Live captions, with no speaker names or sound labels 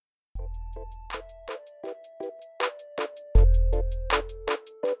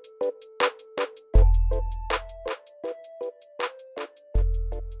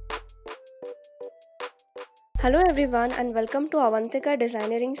Hello everyone and welcome to Avantika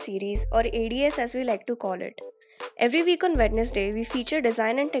Designeering series or ADS as we like to call it. Every week on Wednesday, we feature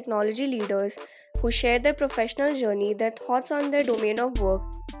design and technology leaders who share their professional journey, their thoughts on their domain of work,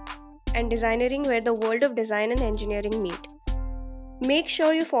 and designeering where the world of design and engineering meet. Make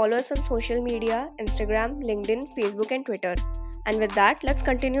sure you follow us on social media, Instagram, LinkedIn, Facebook, and Twitter. And with that, let's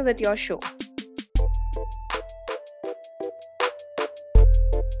continue with your show.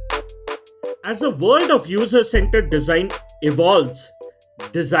 As the world of user centered design evolves,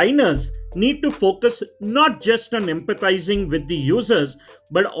 designers need to focus not just on empathizing with the users,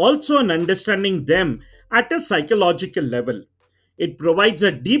 but also on understanding them at a psychological level. It provides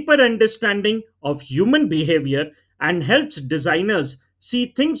a deeper understanding of human behavior and helps designers see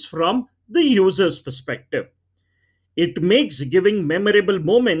things from the user's perspective. It makes giving memorable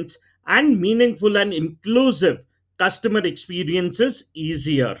moments and meaningful and inclusive customer experiences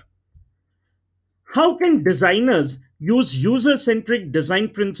easier. How can designers use user centric design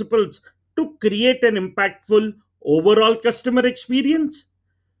principles to create an impactful overall customer experience?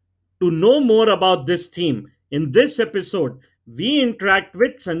 To know more about this theme, in this episode, we interact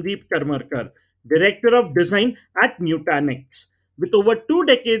with Sandeep Karmarkar, Director of Design at Nutanix. With over 2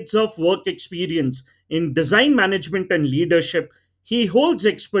 decades of work experience in design management and leadership, he holds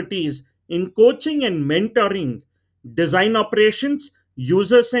expertise in coaching and mentoring, design operations,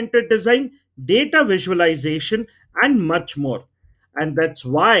 user centered design, data visualization, and much more. And that's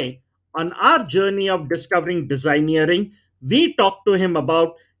why, on our journey of discovering designeering, we talk to him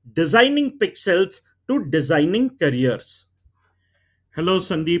about designing pixels to designing careers. Hello,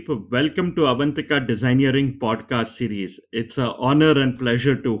 Sandeep. Welcome to Avantika Designeering podcast series. It's an honor and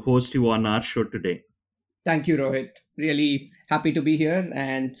pleasure to host you on our show today. Thank you, Rohit. Really happy to be here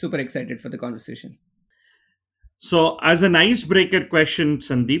and super excited for the conversation. So, as an icebreaker question,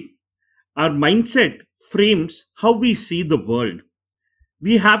 Sandeep, our mindset frames how we see the world.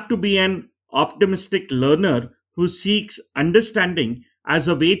 We have to be an optimistic learner who seeks understanding as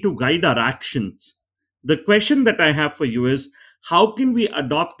a way to guide our actions. The question that I have for you is, how can we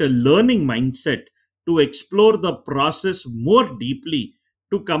adopt a learning mindset to explore the process more deeply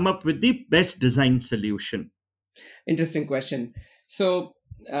to come up with the best design solution? Interesting question. So,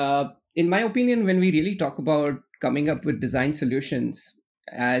 in my opinion, when we really talk about coming up with design solutions,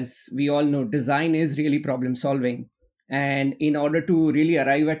 as we all know, design is really problem solving. And in order to really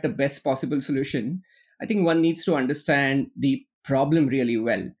arrive at the best possible solution, I think one needs to understand the problem really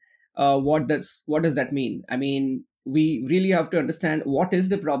well. What does that mean? I mean, we really have to understand what is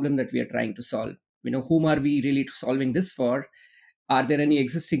the problem that we are trying to solve. Whom are we really solving this for? Are there any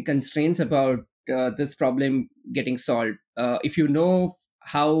existing constraints about this problem getting solved? If you know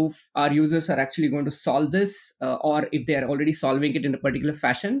how our users are actually going to solve this, or if they are already solving it in a particular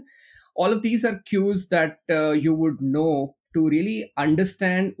fashion, all of these are cues that you would know to really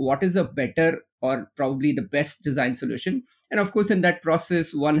understand what is a better or probably the best design solution. And of course, in that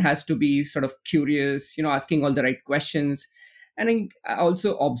process, one has to be sort of curious, asking all the right questions. And I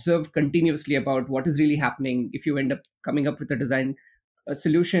also observe continuously about what is really happening. If you end up coming up with a design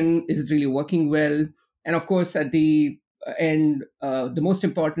solution, is it really working well? And of course, at the end, the most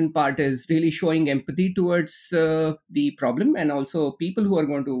important part is really showing empathy towards the problem, and also people who are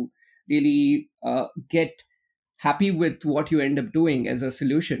going to really get happy with what you end up doing as a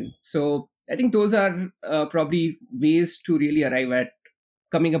solution. So I think those are probably ways to really arrive at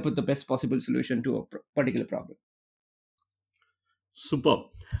coming up with the best possible solution to a particular problem. Superb.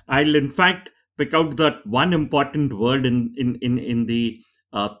 I'll in fact pick out that one important word in the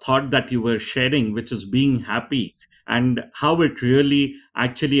thought that you were sharing, which is being happy, and how it really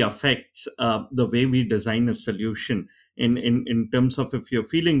actually affects the way we design a solution. In terms of, if you're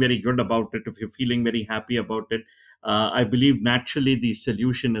feeling very good about it, if you're feeling very happy about it, I believe naturally the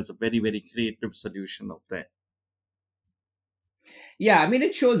solution is a very, very creative solution out there. Yeah, I mean,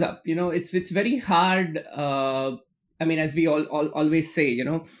 it shows up. It's very hard. I mean, as we all always say,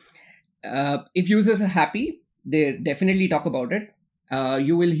 if users are happy, they definitely talk about it.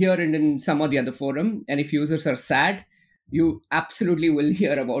 You will hear it in some or the other forum. And if users are sad, you absolutely will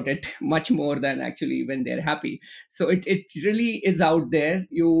hear about it much more than actually when they're happy. So it really is out there.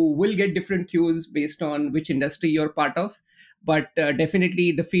 You will get different cues based on which industry you're part of. But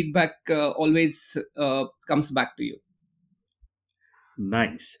definitely the feedback always comes back to you.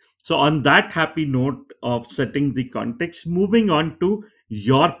 Nice. So, on that happy note of setting the context, moving on to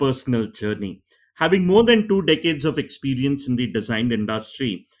your personal journey. Having more than 2 decades of experience in the design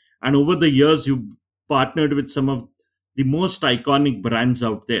industry, And over the years, you partnered with some of the most iconic brands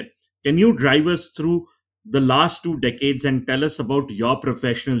out there. Can you drive us through the last 2 decades and tell us about your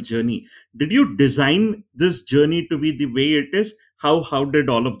professional journey? Did you design this journey to be the way it is? How did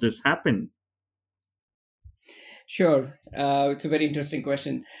all of this happen? Sure. It's a very interesting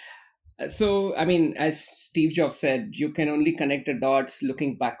question. So, I mean, as Steve Jobs said, you can only connect the dots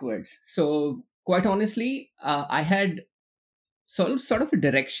looking backwards. So, quite honestly, I had sort of a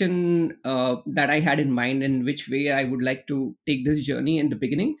direction that I had in mind in which way I would like to take this journey in the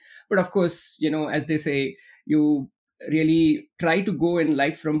beginning. But of course, as they say, you really try to go in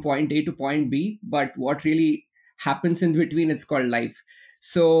life from point A to point B, but what really happens in between, it's called life.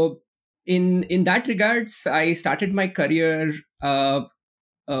 So in that regards, I started my career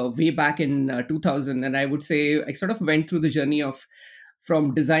way back in 2000, and I would say I sort of went through the journey of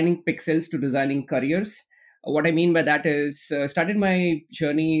from designing pixels to designing careers. What I mean by that is, started my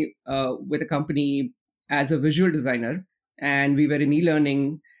journey with a company as a visual designer, and we were in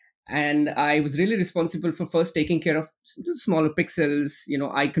e-learning, and I was really responsible for first taking care of smaller pixels,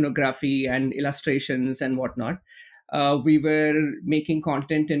 iconography and illustrations and whatnot. We were making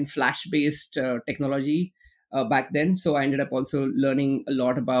content in Flash-based technology back then, so I ended up also learning a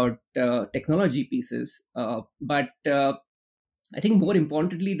lot about technology pieces. But I think more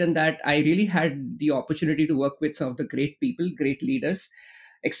importantly than that, I really had the opportunity to work with some of the great people, great leaders,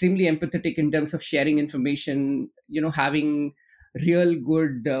 extremely empathetic in terms of sharing information, having real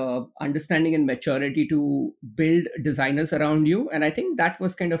good understanding and maturity to build designers around you. And I think that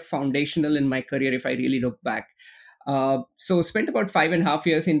was kind of foundational in my career if I really look back. So spent about 5.5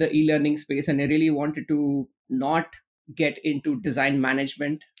 years in the e-learning space, and I really wanted to not get into design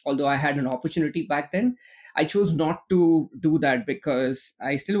management, although I had an opportunity back then. I chose not to do that because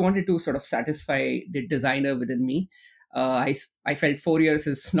I still wanted to sort of satisfy the designer within me. I felt 4 years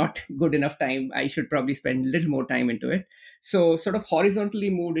is not good enough time. I should probably spend a little more time into it. So, sort of horizontally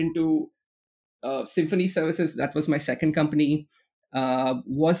moved into Symphony Services. That was my second company.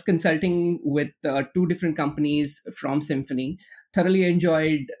 Was consulting with two different companies from Symphony. Thoroughly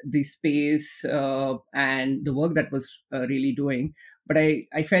enjoyed the space and the work that was really doing. But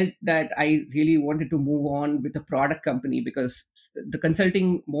I felt that I really wanted to move on with a product company because the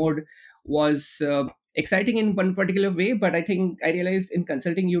consulting mode was exciting in one particular way. But I think I realized in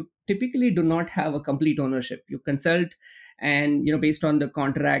consulting, you typically do not have a complete ownership. You consult, and based on the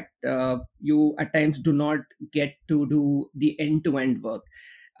contract, you at times do not get to do the end to end work.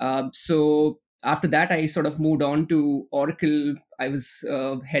 So after that, I sort of moved on to Oracle. I was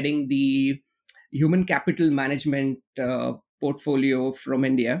heading the human capital management portfolio from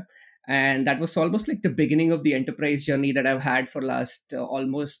India. And that was almost like the beginning of the enterprise journey that I've had for last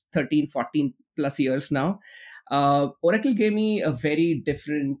almost 13, 14 plus years now. Oracle gave me a very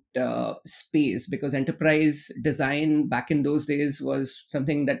different space because enterprise design back in those days was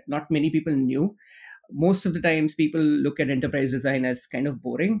something that not many people knew. Most of the times people look at enterprise design as kind of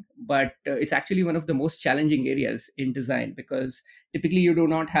boring, but it's actually one of the most challenging areas in design because typically you do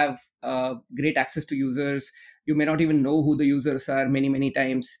not have great access to users. You may not even know who the users are many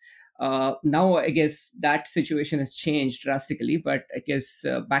times. Now I guess that situation has changed drastically, but I guess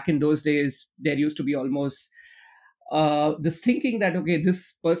back in those days there used to be almost this thinking that okay,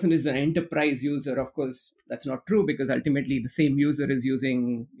 this person is an enterprise user. Of course that's not true because ultimately the same user is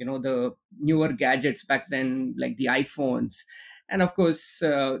using the newer gadgets back then, like the iPhones. And of course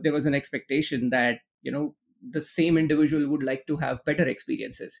there was an expectation that the same individual would like to have better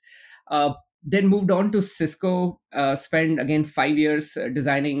experiences. Then moved on to Cisco, spent again 5 years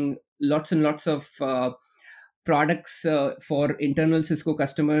designing lots and lots of products for internal Cisco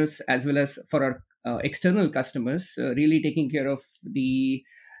customers as well as for our external customers, really taking care of the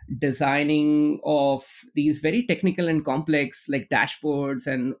designing of these very technical and complex like dashboards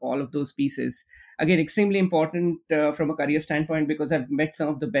and all of those pieces. Again, extremely important from a career standpoint because I've met some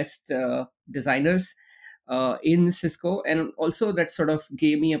of the best designers in Cisco, and also that sort of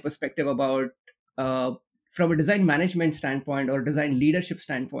gave me a perspective about uh, from a design management standpoint or design leadership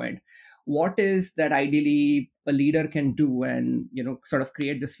standpoint, what is that ideally a leader can do and sort of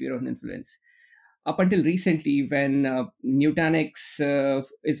create the sphere of influence. Up until recently, when Nutanix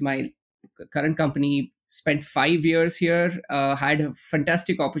is my current company, spent 5 years here, had a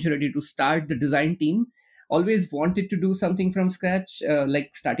fantastic opportunity to start the design team. Always wanted to do something from scratch,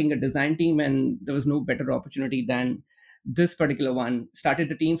 like starting a design team, and there was no better opportunity than this particular one. Started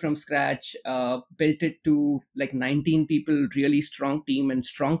the team from scratch, built it to like 19 people, really strong team and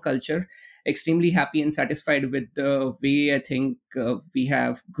strong culture. Extremely happy and satisfied with the way I think we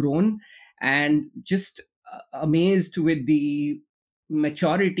have grown, and just amazed with the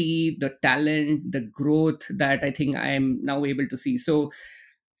maturity, the talent, the growth that I think I am now able to see. So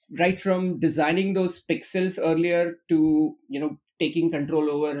right from designing those pixels earlier to taking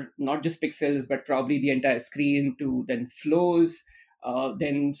control over not just pixels but probably the entire screen, to then flows,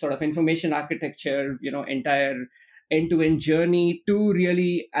 then sort of information architecture, entire end-to-end journey, to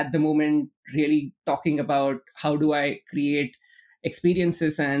really at the moment really talking about how do I create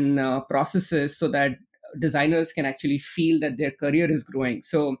experiences and processes so that designers can actually feel that their career is growing.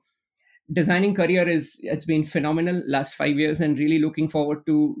 So designing career is it's been phenomenal last 5 years, and really looking forward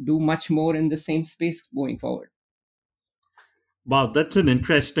to do much more in the same space going forward. Wow, that's an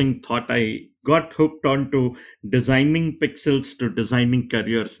interesting thought. I got hooked on to designing pixels to designing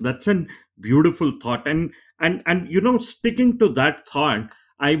careers. That's a beautiful thought. And sticking to that thought,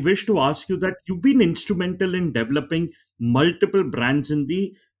 I wish to ask you that you've been instrumental in developing multiple brands in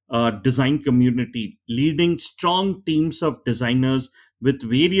the design community, leading strong teams of designers with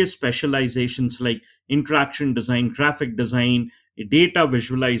various specializations like interaction design, graphic design, data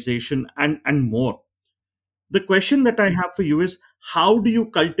visualization, and more. The question that I have for you is, how do you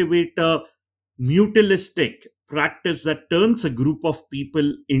cultivate a mutualistic practice that turns a group of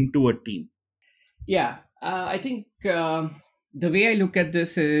people into a team? Yeah, I think the way I look at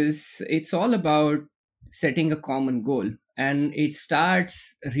this is it's all about setting a common goal, and it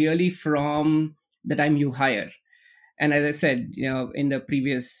starts really from the time you hire. And as I said, in the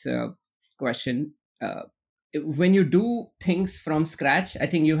previous question, when you do things from scratch, I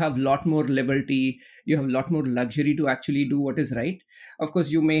think you have a lot more liberty, you have a lot more luxury to actually do what is right. Of course,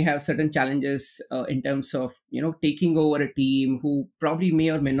 you may have certain challenges in terms of taking over a team who probably may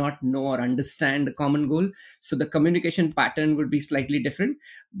or may not know or understand the common goal, so the communication pattern would be slightly different.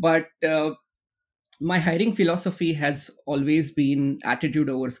 But my hiring philosophy has always been attitude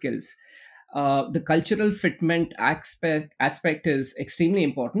over skills. The cultural fitment aspect is extremely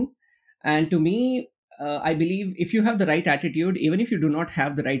important, and to me, I believe if you have the right attitude, even if you do not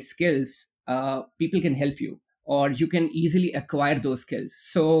have the right skills, people can help you, or you can easily acquire those skills.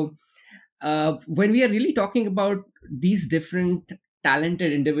 So when we are really talking about these different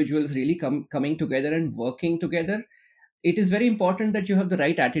talented individuals really coming together and working together, it is very important that you have the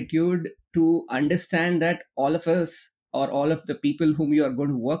right attitude to understand that all of us, or all of the people whom you are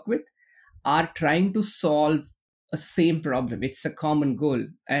going to work with, are trying to solve a same problem. It's a common goal,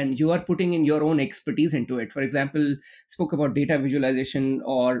 and you are putting in your own expertise into it. For example, spoke about data visualization,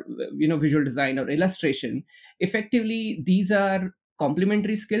 or visual design or illustration. Effectively, these are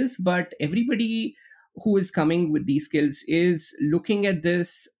complementary skills, but everybody who is coming with these skills is looking at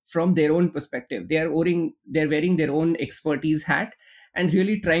this from their own perspective. They're wearing their own expertise hat, and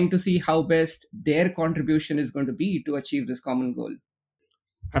really trying to see how best their contribution is going to be to achieve this common goal.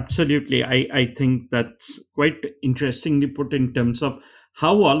 Absolutely. I think that's quite interestingly put in terms of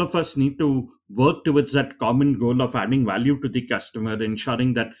how all of us need to work towards that common goal of adding value to the customer,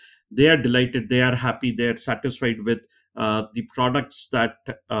 ensuring that they are delighted, they are happy, they are satisfied with the products that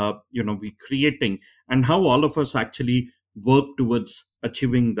we're creating, and how all of us actually work towards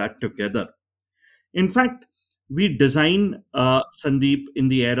achieving that together. In fact, we design, Sandeep, in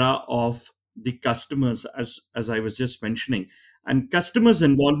the era of the customers, as I was just mentioning, and customers'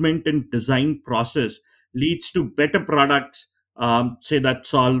 involvement in design process leads to better products, say that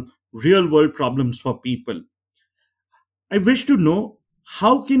solve real world problems for people. I wish to know,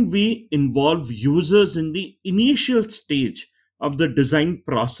 how can we involve users in the initial stage of the design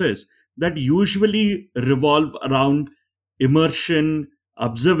process that usually revolve around immersion,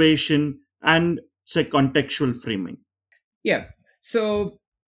 observation, and say contextual framing. Yeah. So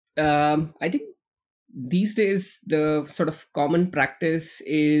I think these days the sort of common practice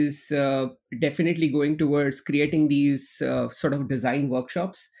is definitely going towards creating these sort of design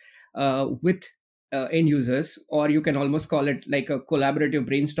workshops with end users, or you can almost call it like a collaborative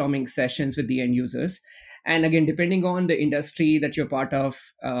brainstorming sessions with the end users. And again, depending on the industry that you're part of,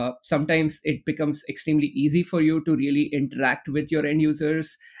 sometimes it becomes extremely easy for you to really interact with your end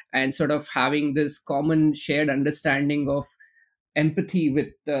users, and sort of having this common shared understanding of empathy with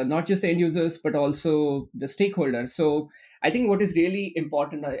not just end users but also the stakeholders. So I think what is really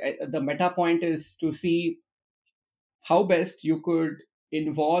important, the meta point, is to see how best you could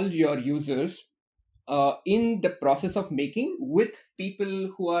involve your users in the process of making with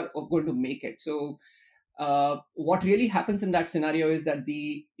people who are going to make it. So what really happens in that scenario is that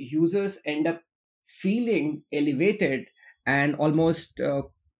the users end up feeling elevated, and almost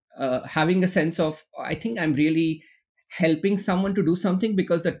having a sense of, I think I'm really helping someone to do something,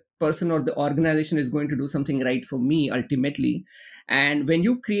 because the person or the organization is going to do something right for me ultimately. And when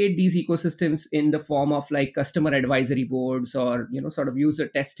you create these ecosystems in the form of like customer advisory boards, or sort of user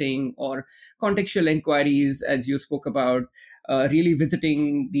testing, or contextual inquiries, as you spoke about, really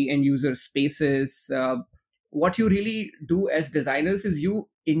visiting the end user spaces, what you really do as designers is you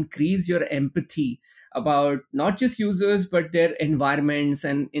increase your empathy about not just users but their environments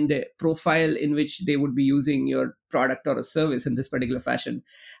and in the profile in which they would be using your product or a service in this particular fashion.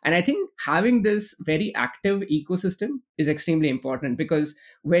 And I think having this very active ecosystem is extremely important, because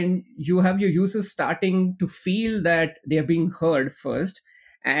when you have your users starting to feel that they are being heard first,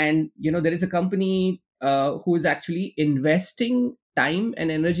 and there is a company who is actually investing time and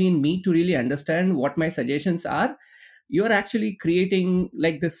energy in me to really understand what my suggestions are, you are actually creating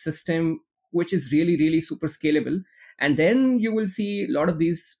like this system which is really really super scalable. And then you will see a lot of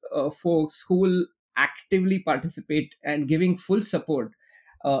these folks who will actively participate and giving full support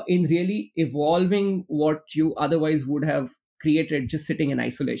in really evolving what you otherwise would have created just sitting in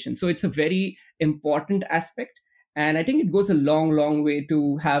isolation. So it's a very important aspect, and I think it goes a long way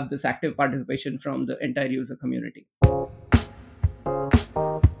to have this active participation from the entire user community.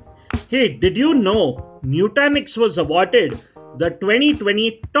 Hey, did you know Nutanix was awarded the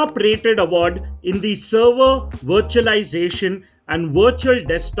 2020 top rated award in the server virtualization and virtual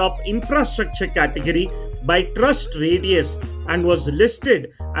desktop infrastructure category by Trust Radius, and was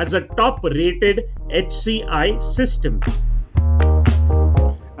listed as a top rated HCI system?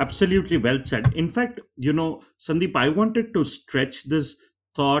 Absolutely well said. In fact, Sandeep, I wanted to stretch this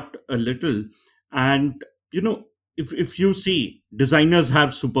thought a little. And, if you see, designers have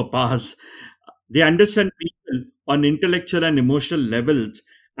superpowers. They understand people on intellectual and emotional levels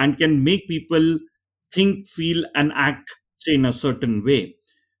and can make people think, feel, and act, say, in a certain way.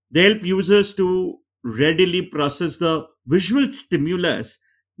 They help users to readily process the visual stimulus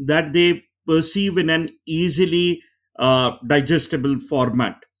that they perceive in an easily digestible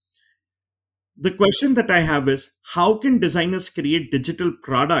format. The question that I have is, how can designers create digital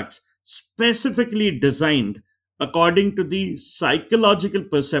products specifically designed according to the psychological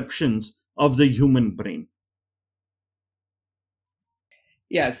perceptions of the human brain?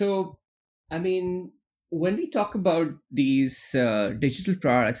 Yeah, so I mean, when we talk about these digital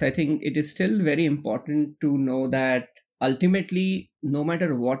products, I think it is still very important to know that ultimately, no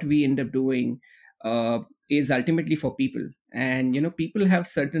matter what we end up doing, is ultimately for people. And people have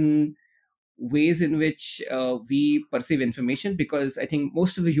certain ways in which we perceive information, because I think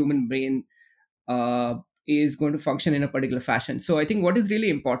most of the human brain uh, is going to function in a particular fashion. So I think what is really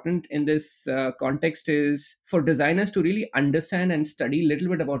important in this context is for designers to really understand and study a little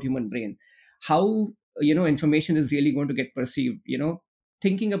bit about human brain, how information is really going to get perceived.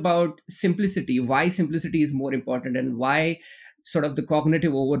 Thinking about simplicity, why simplicity is more important, and why sort of the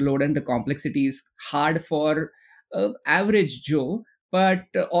cognitive overload and the complexity is hard for average Joe. But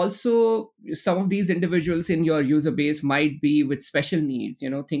also some of these individuals in your user base might be with special needs,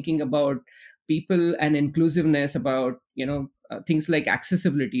 thinking about people and inclusiveness, about things like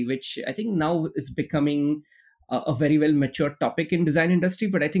accessibility, which I think now is becoming a very well matured topic in design industry.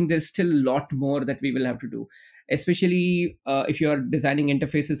 But I think there's still a lot more that we will have to do, especially if you are designing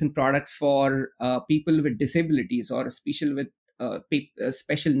interfaces and products for people with disabilities, or special with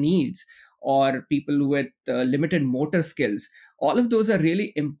special needs, or people with limited motor skills. All of those are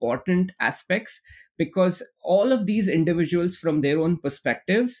really important aspects, because all of these individuals, from their own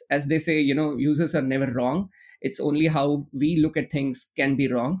perspectives, as they say, users are never wrong. It's only how we look at things can be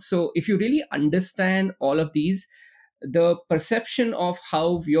wrong. So if you really understand all of these, the perception of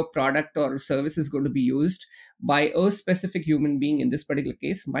how your product or service is going to be used by a specific human being in this particular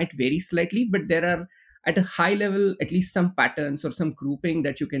case might vary slightly, but there are, at a high level, at least some patterns or some grouping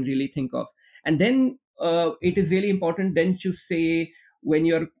that you can really think of. And then it is really important then to say, when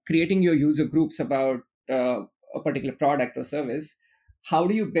you're creating your user groups about a particular product or service, how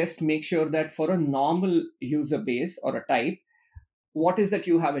do you best make sure that for a normal user base or a type, what is that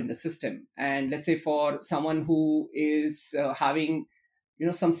you have in the system? And let's say for someone who is having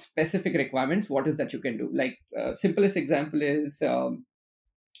some specific requirements, what is that you can do? Like simplest example is,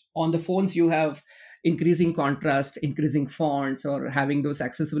 on the phones you have increasing contrast, increasing fonts, or having those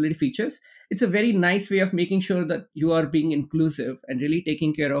accessibility features. It's a very nice way of making sure that you are being inclusive and really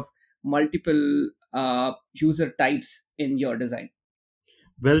taking care of multiple user types in your design.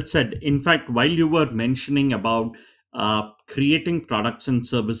 Well said. In fact, while you were mentioning about creating products and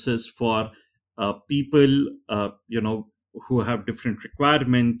services for people, who have different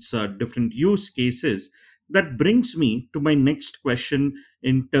requirements, different use cases, that brings me to my next question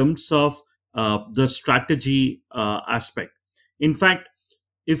in terms of the strategy aspect. In fact,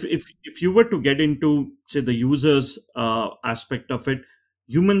 if you were to get into, say, the users aspect of it,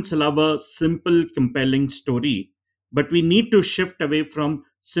 humans love a simple compelling story, but we need to shift away from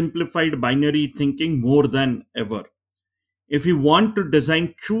simplified binary thinking more than ever. If we want to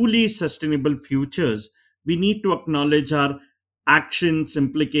design truly sustainable futures, we need to acknowledge our actions,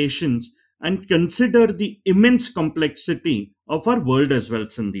 implications, and consider the immense complexity of our world as well,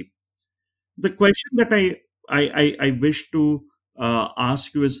 Sandeep. The question that I wish to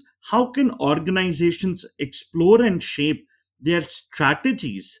ask you is, how can organizations explore and shape their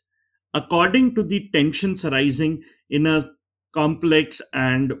strategies according to the tensions arising in a complex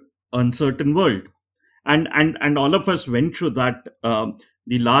and uncertain world? And all of us went through that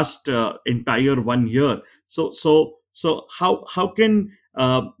the last entire 1 year. So how can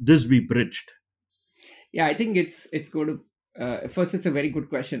this be bridged? Yeah, I think it's going to first, it's a very good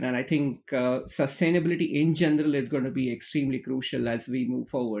question, and I think sustainability in general is going to be extremely crucial as we move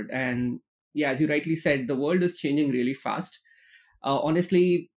forward. And yeah, as you rightly said, the world is changing really fast.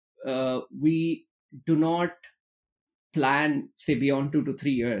 Honestly, we do not plan, say, beyond 2 to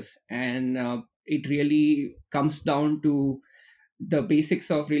 3 years, and it really comes down to the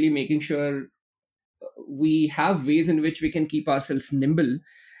basics of really making sure we have ways in which we can keep ourselves nimble.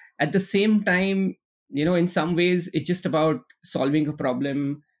 At the same time, in some ways it's just about solving a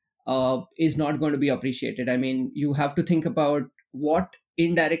problem is not going to be appreciated. I mean, you have to think about what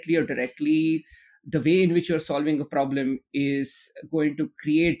indirectly or directly the way in which you're solving a problem is going to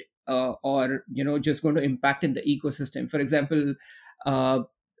create, or just going to impact in the ecosystem. For example, uh,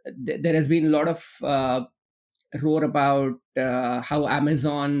 there has been a lot of roar about how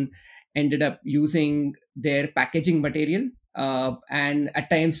Amazon ended up using their packaging material, and at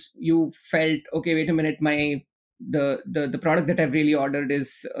times you felt, okay, wait a minute, my the product that I've really ordered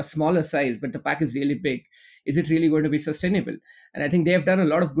is a smaller size, but the pack is really big. Is it really going to be sustainable? And I think they have done a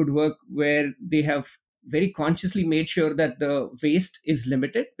lot of good work where they have very consciously made sure that the waste is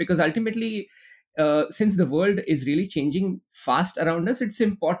limited, because ultimately, since the world is really changing fast around us, it's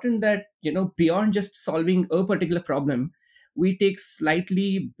important that, beyond just solving a particular problem, we take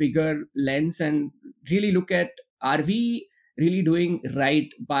slightly bigger lens and really look at, are we really doing right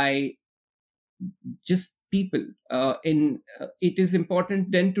by just people? In It is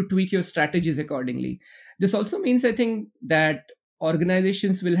important then to tweak your strategies accordingly. This also means, I think, that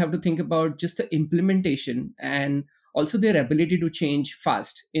organizations will have to think about just the implementation and also their ability to change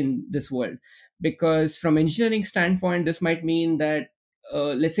fast in this world. Because from engineering standpoint, this might mean that,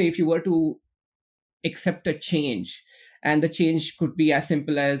 let's say, if you were to accept a change, and the change could be as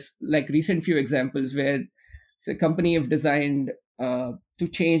simple as, like, recent few examples where, say, a company have designed to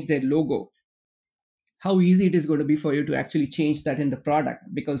change their logo, how easy it is going to be for you to actually change that in the product,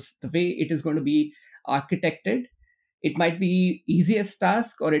 because the way it is going to be architected, it might be easiest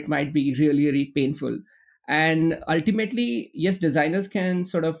task or it might be really, really painful. And ultimately, yes, designers can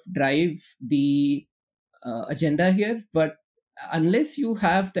sort of drive the agenda here, but unless you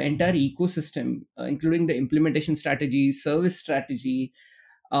have the entire ecosystem, including the implementation strategy, service strategy,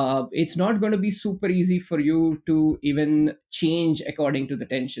 it's not going to be super easy for you to even change according to the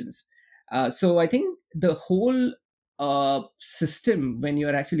tensions. So I think the whole system, when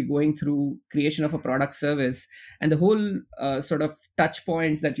you're actually going through creation of a product service, and the whole sort of touch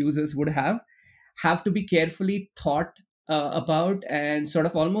points that users would have to be carefully thought about, and sort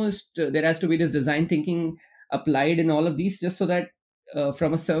of almost there has to be this design thinking applied in all of these, just so that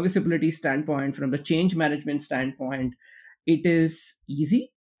from a serviceability standpoint, from the change management standpoint, it is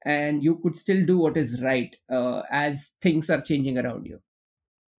easy and you could still do what is right as things are changing around you.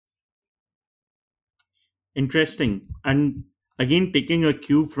 Interesting. And again, taking a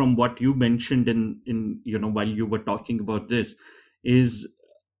cue from what you mentioned in while you were talking about this, is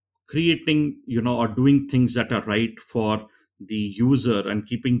creating, or doing things that are right for the user and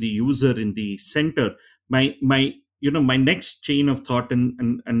keeping the user in the center. My next chain of thought,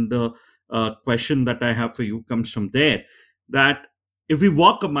 and the question that I have for you comes from there, that if we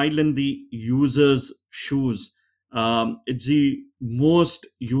walk a mile in the user's shoes, it's the most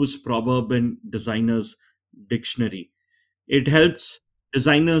used proverb in designers dictionary. It helps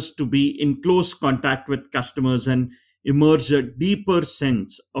designers to be in close contact with customers and emerge a deeper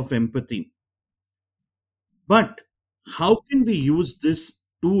sense of empathy. But how can we use this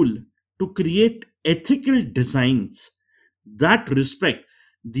tool to create ethical designs that respect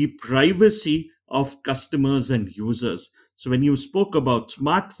the privacy of customers and users? So, when you spoke about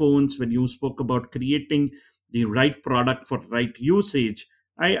smartphones, when you spoke about creating the right product for right usage,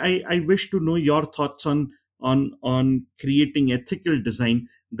 I wish to know your thoughts on creating ethical design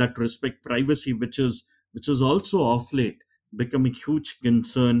that respect privacy, which is also off late become a huge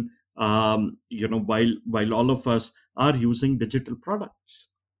concern, while all of us are using digital products.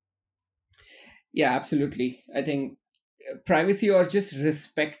 Yeah, absolutely. I think privacy or just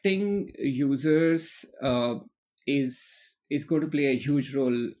respecting users is going to play a huge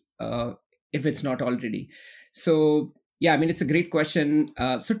role, if it's not already. So yeah, I mean, it's a great question.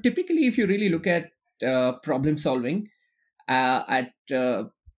 So typically, if you really look at problem solving, uh, at uh,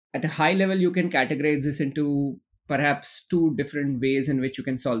 at a high level, you can categorize this into perhaps two different ways in which you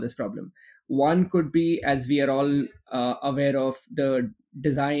can solve this problem. One could be, as we are all aware of, the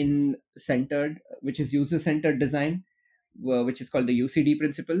design centered, which is user centered design, which is called the UCD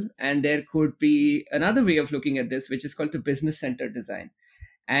principle. And there could be another way of looking at this, which is called the business centered design.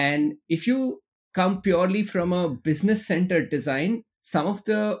 And if you come purely from a business centered design, some of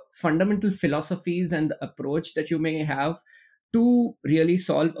the fundamental philosophies and the approach that you may have to really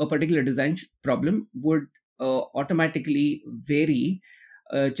solve a particular design problem would automatically vary,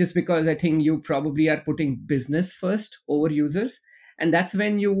 just because I think you probably are putting business first over users. And that's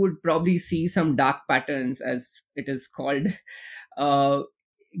when you would probably see some dark patterns, as it is called, uh,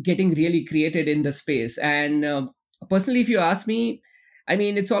 getting really created in the space. And personally, if you ask me, I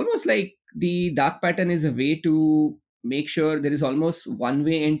mean, it's almost like the dark pattern is a way to make sure there is almost one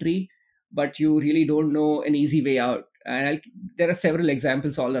way entry, but you really don't know an easy way out. And there are several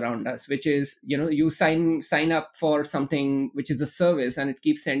examples all around us, which is, you sign up for something which is a service, and it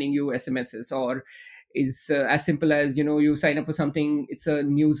keeps sending you SMSs, or is as simple as, you sign up for something, it's a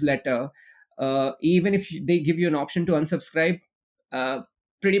newsletter. Even if they give you an option to unsubscribe, uh,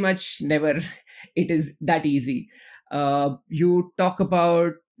 pretty much never it is that easy. You talk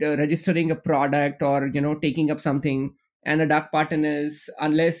about registering a product, or taking up something, and the dark pattern is,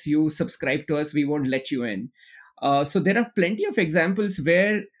 unless you subscribe to us, we won't let you in. So there are plenty of examples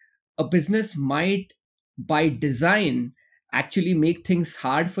where a business might, by design, actually make things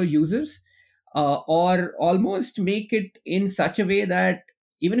hard for users, or almost make it in such a way that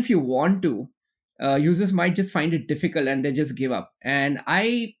even if you want to, users might just find it difficult and they just give up. And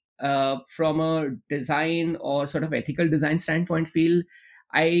I, from a design or sort of ethical design standpoint, feel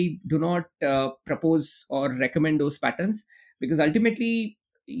I do not propose or recommend those patterns, because ultimately,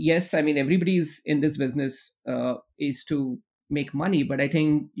 yes, I mean, everybody's in this business is to make money, but I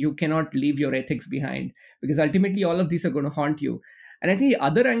think you cannot leave your ethics behind, because ultimately all of these are going to haunt you. And I think the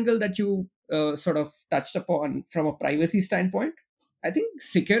other angle that you sort of touched upon from a privacy standpoint, I think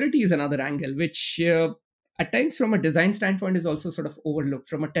security is another angle, which at times from a design standpoint is also sort of overlooked.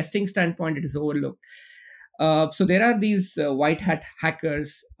 From a testing standpoint, it is overlooked. So there are these white hat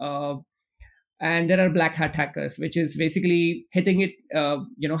hackers, and there are black hat hackers, which is basically hitting it,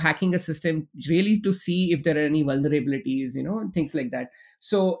 hacking a system really to see if there are any vulnerabilities, and things like that.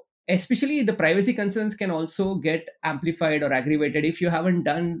 So especially the privacy concerns can also get amplified or aggravated if you haven't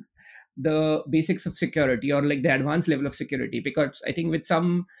done the basics of security, or like the advanced level of security, because I think with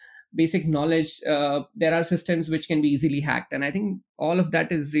some basic knowledge, there are systems which can be easily hacked, and I think all of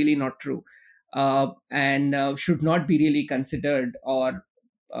that is really not true, and should not be really considered, or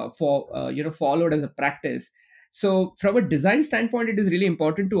followed as a practice. So from a design standpoint, it is really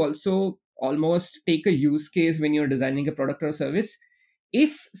important to also almost take a use case when you're designing a product or a service.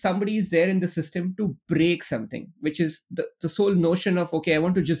 If somebody is there in the system to break something, which is the sole notion of, okay, I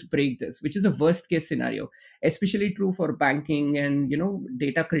want to just break this, which is a worst case scenario, especially true for banking and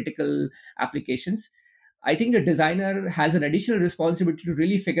data critical applications. I think the designer has an additional responsibility to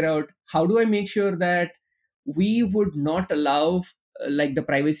really figure out, how do I make sure that we would not allow like the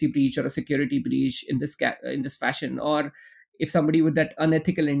privacy breach or a security breach in this fashion, or if somebody with that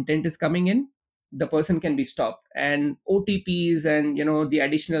unethical intent is coming in, the person can be stopped. And OTPs and the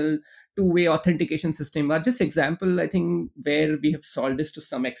additional two-way authentication system are just example, I think, where we have solved this to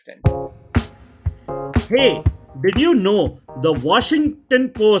some extent. Hey, did you know the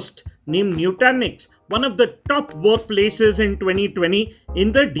Washington Post named Nutanix one of the top workplaces in 2020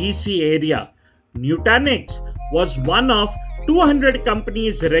 in the DC area? Nutanix was one of 200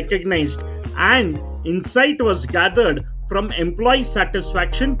 companies recognized, and insight was gathered from employee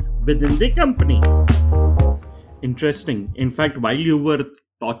satisfaction within the company. Interesting. In fact, while you were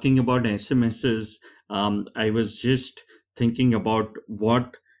talking about SMSs, I was just thinking about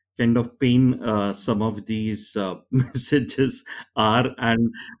what kind of pain some of these messages are,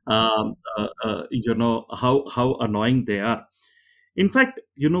 and how annoying they are. In fact,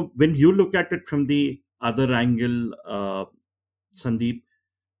 when you look at it from the other angle, Sandeep,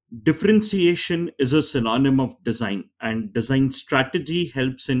 differentiation is a synonym of design, and design strategy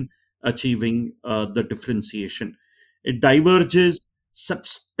helps in achieving the differentiation. It diverges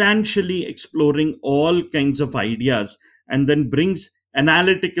substantially, exploring all kinds of ideas and then brings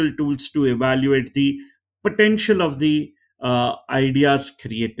analytical tools to evaluate the potential of the ideas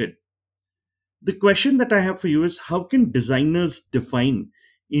created. The question that I have for you is, how can designers define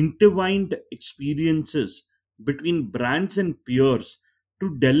intertwined experiences between brands and peers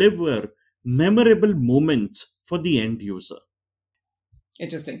to deliver memorable moments for the end user?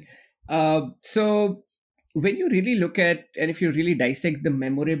 Interesting. So when you really look at, and if you really dissect the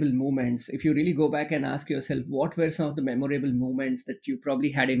memorable moments, if you really go back and ask yourself what were some of the memorable moments that you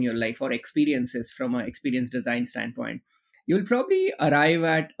probably had in your life, or experiences from an experience design standpoint, you'll probably arrive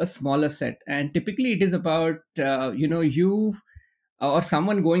at a smaller set. And typically it is about you or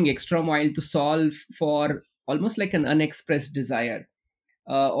someone going extra mile to solve for almost like an unexpressed desire,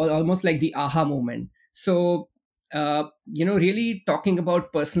 or almost like the aha moment. So, really talking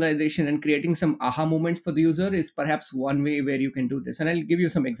about personalization and creating some aha moments for the user is perhaps one way where you can do this. And I'll give you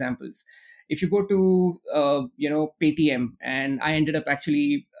some examples. If you go to, Paytm, and I ended up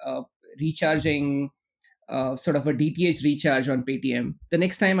actually recharging sort of a DTH recharge on Paytm. The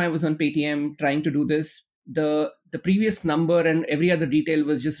next time I was on Paytm trying to do this, the previous number and every other detail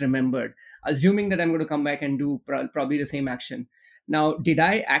was just remembered, assuming that I'm going to come back and do probably the same action. Now, did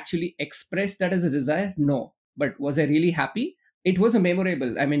I actually express that as a desire? No. But was I really happy? It was a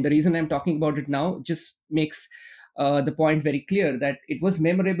memorable. I mean, the reason I'm talking about it now just makes the point very clear that it was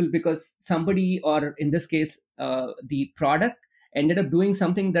memorable because somebody, or in this case, the product, ended up doing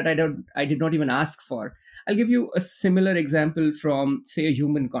something that I did not even ask for. I'll give you a similar example from, say, a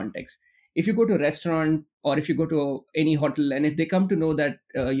human context. If you go to a restaurant, or if you go to any hotel, and if they come to know that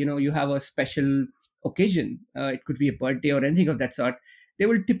you have a special occasion, it could be a birthday or anything of that sort, they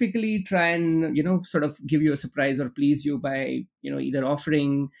will typically try and sort of give you a surprise or please you by either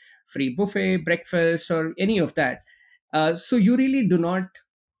offering free buffet breakfast or any of that. So you really do not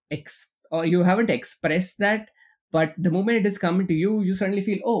or you haven't expressed that, but the moment it is coming to you, you suddenly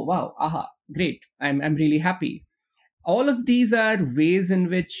feel, oh wow, aha, great, I'm really happy. All of these are ways in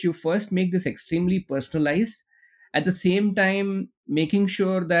which you first make this extremely personalized, at the same time making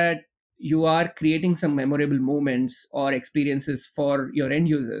sure that you are creating some memorable moments or experiences for your end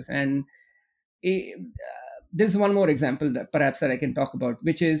users. And there's one more example that perhaps that I can talk about,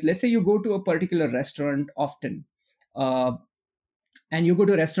 which is, let's say you go to a particular restaurant often, uh, and you go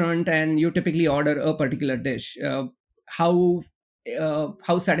to a restaurant and you typically order a particular dish. How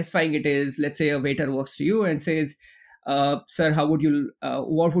how satisfying it is. Let's say a waiter walks to you and says, "Sir, what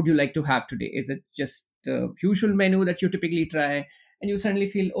would you like to have today? Is it just the usual menu that you typically try?" And you suddenly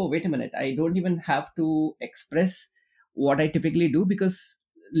feel, "Oh, wait a minute! I don't even have to express what I typically do, because,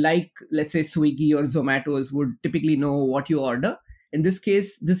 like, let's say Swiggy or Zomato's would typically know what you order. In this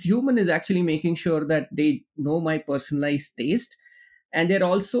case, this human is actually making sure that they know my personalized taste, and they're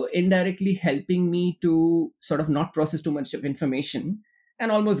also indirectly helping me to sort of not process too much of information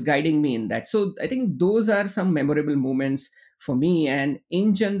and almost guiding me in that." So I think those are some memorable moments for me. And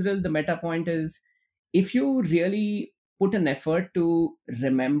in general, the meta point is, if you really put an effort to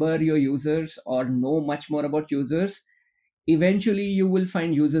remember your users or know much more about users, eventually you will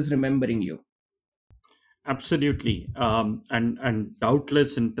find users remembering you. Absolutely, and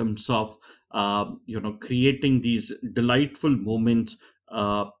doubtless in terms of creating these delightful moments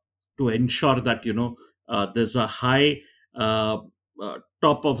to ensure that there's a high uh,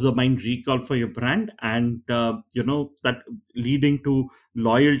 top of the mind recall for your brand, and that leading to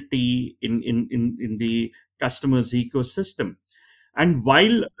loyalty in the customer's ecosystem. And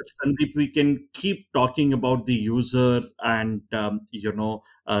while, Sandeep, we can keep talking about the user and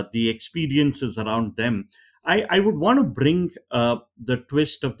the experiences around them, I would want to bring the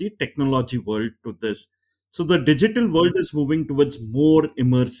twist of the technology world to this. So the digital world is moving towards more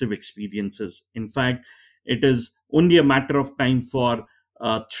immersive experiences. In fact, it is only a matter of time for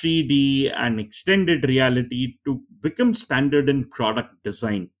 3D and extended reality to become standard in product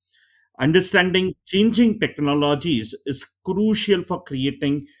design. Understanding changing technologies is crucial for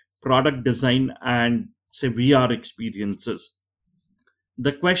creating product design and, say, VR experiences.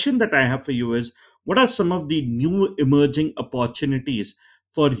 The question that I have for you is, what are some of the new emerging opportunities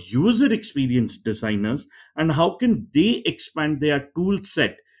for user experience designers, and how can they expand their tool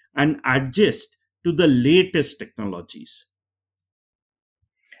set and adjust to the latest technologies?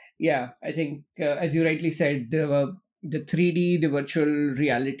 Yeah, I think, as you rightly said, the 3D, the virtual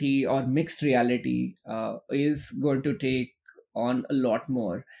reality or mixed reality is going to take on a lot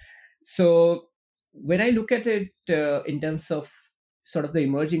more. So when I look at it in terms of sort of the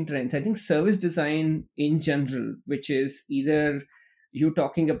emerging trends, I think service design in general, which is either you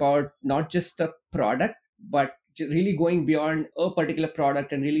talking about not just a product, but really going beyond a particular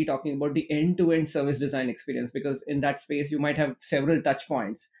product and really talking about the end-to-end service design experience, because in that space you might have several touch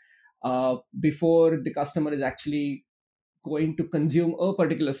points before the customer is actually going to consume a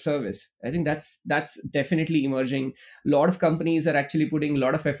particular service. I think that's definitely emerging. A lot of companies are actually putting a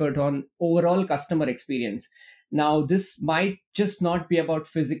lot of effort on overall customer experience. Now this might just not be about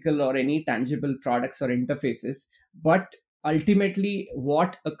physical or any tangible products or interfaces, but ultimately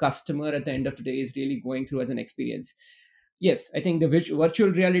what a customer at the end of the day is really going through as an experience. Yes, I think the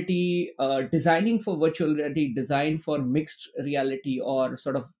virtual reality, designing for virtual reality, design for mixed reality or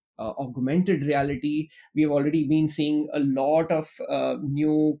sort of augmented reality, we've already been seeing a lot of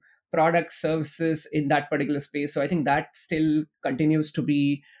new product services in that particular space. So I think that still continues to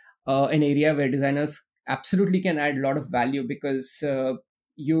be an area where designers absolutely can add a lot of value, because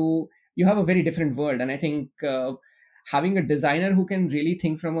you have a very different world. And I think having a designer who can really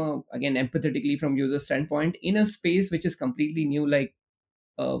think from a, again, empathetically from user standpoint in a space which is completely new, like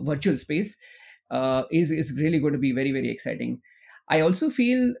virtual space, is really going to be very, very exciting. I also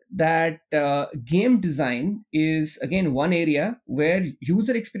feel that game design is again one area where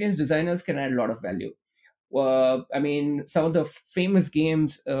user experience designers can add a lot of value. I mean, some of the famous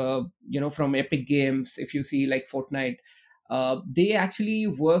games, from Epic Games, if you see like Fortnite, they actually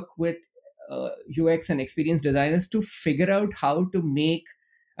work with UX and experience designers to figure out how to make.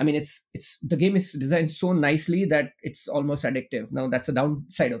 I mean, it's the game is designed so nicely that it's almost addictive. Now that's a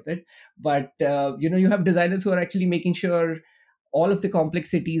downside of it, but you have designers who are actually making sure all of the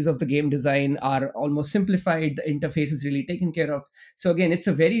complexities of the game design are almost simplified, the interface is really taken care of. So again, it's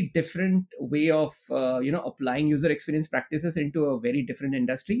a very different way of applying user experience practices into a very different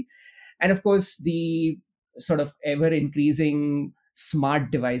industry. And of course, the sort of ever increasing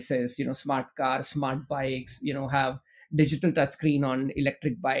smart devices, smart cars, smart bikes, have digital touchscreen on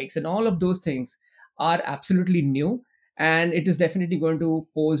electric bikes, and all of those things are absolutely new. And it is definitely going to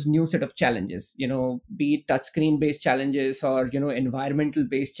pose new set of challenges, be it touchscreen based challenges or environmental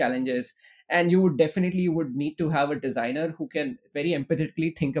based challenges. And you would definitely would need to have a designer who can very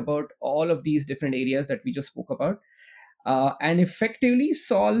empathetically think about all of these different areas that we just spoke about, and effectively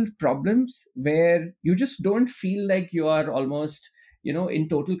solve problems where you just don't feel like you are almost in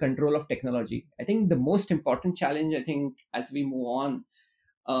total control of technology. I think the most important challenge, I think, as we move on,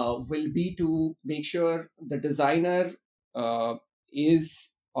 will be to make sure the designer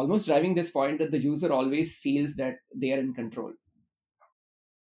is almost driving this point that the user always feels that they are in control.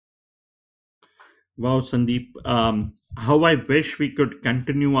 Wow, Sandeep. How I wish we could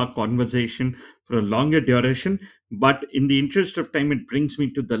continue our conversation for a longer duration, but in the interest of time, it brings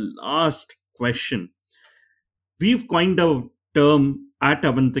me to the last question. We've coined a term at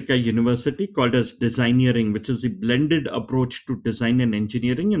Avantika University called as designeering, which is a blended approach to design and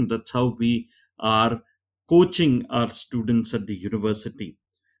engineering, and that's how we are coaching our students at the university.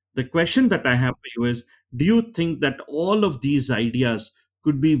 The question that I have for you is, do you think that all of these ideas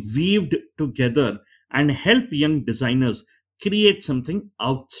could be weaved together and help young designers create something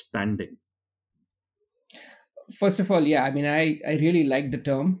outstanding? First of all, yeah, I mean, I really like the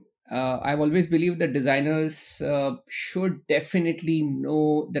term. I've always believed that designers should definitely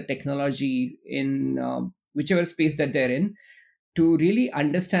know the technology in whichever space that they're in, to really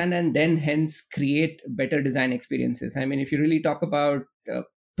understand and then hence create better design experiences. I mean, if you really talk about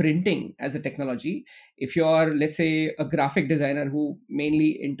printing as a technology, if you're, let's say, a graphic designer who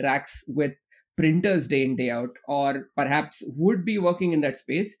mainly interacts with printers day in day out, or perhaps would be working in that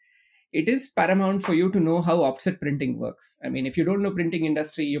space, it is paramount for you to know how offset printing works. I mean, if you don't know printing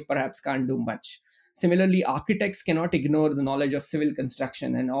industry, you perhaps can't do much. Similarly, architects cannot ignore the knowledge of civil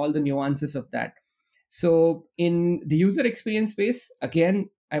construction and all the nuances of that. So in the user experience space, again,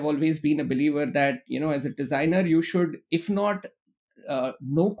 I've always been a believer that, as a designer, you should, if not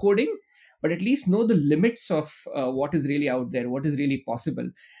know coding, but at least know the limits of what is really out there, what is really possible.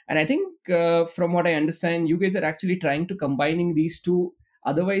 And I think from what I understand, you guys are actually trying to combining these two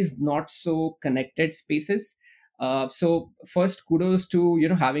otherwise not so connected spaces. So first, kudos to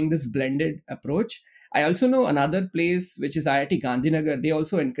having this blended approach. I also know another place, which is IIT Gandhinagar. They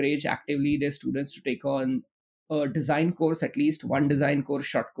also encourage actively their students to take on a design course, at least one design course,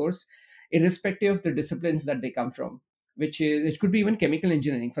 short course, irrespective of the disciplines that they come from, which is, it could be even chemical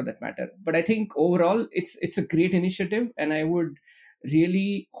engineering for that matter. But I think overall it's a great initiative, and I would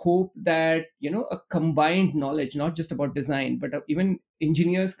really hope that a combined knowledge, not just about design, but even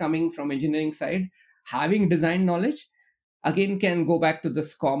engineers coming from engineering side having design knowledge, again can go back to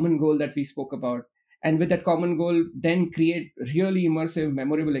this common goal that we spoke about, and with that common goal then create really immersive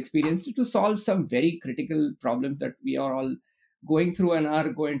memorable experience to solve some very critical problems that we are all going through and are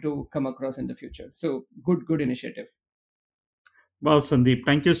going to come across in the future. So good initiative. Wow, Sandeep,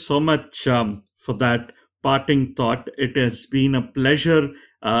 thank you so much for that parting thought. It has been a pleasure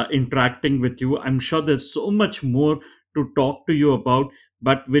interacting with you. I'm sure there's so much more to talk to you about,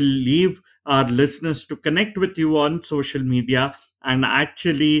 but we'll leave our listeners to connect with you on social media and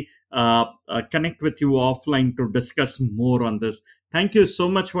actually connect with you offline to discuss more on this. Thank you so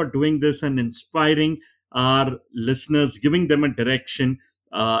much for doing this and inspiring our listeners, giving them a direction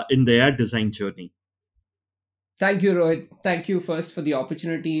in their design journey. Thank you, Rohit. Thank you first for the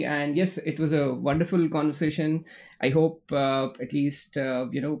opportunity. And yes, it was a wonderful conversation. I hope at least,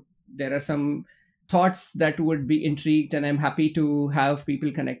 there are some thoughts that would be intrigued. And I'm happy to have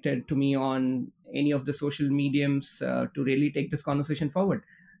people connected to me on any of the social mediums to really take this conversation forward.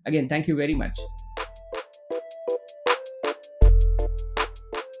 Again, thank you very much.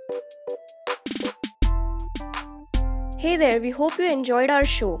 Hey there, we hope you enjoyed our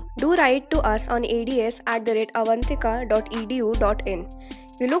show. Do write to us on ads@avantika.edu.in.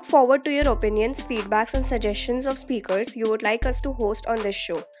 We look forward to your opinions, feedbacks, and suggestions of speakers you would like us to host on this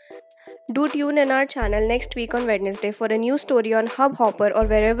show. Do tune in our channel next week on Wednesday for a new story on Hubhopper or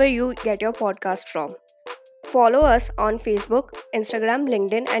wherever you get your podcast from. Follow us on Facebook, Instagram,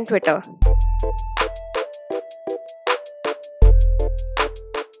 LinkedIn, and Twitter.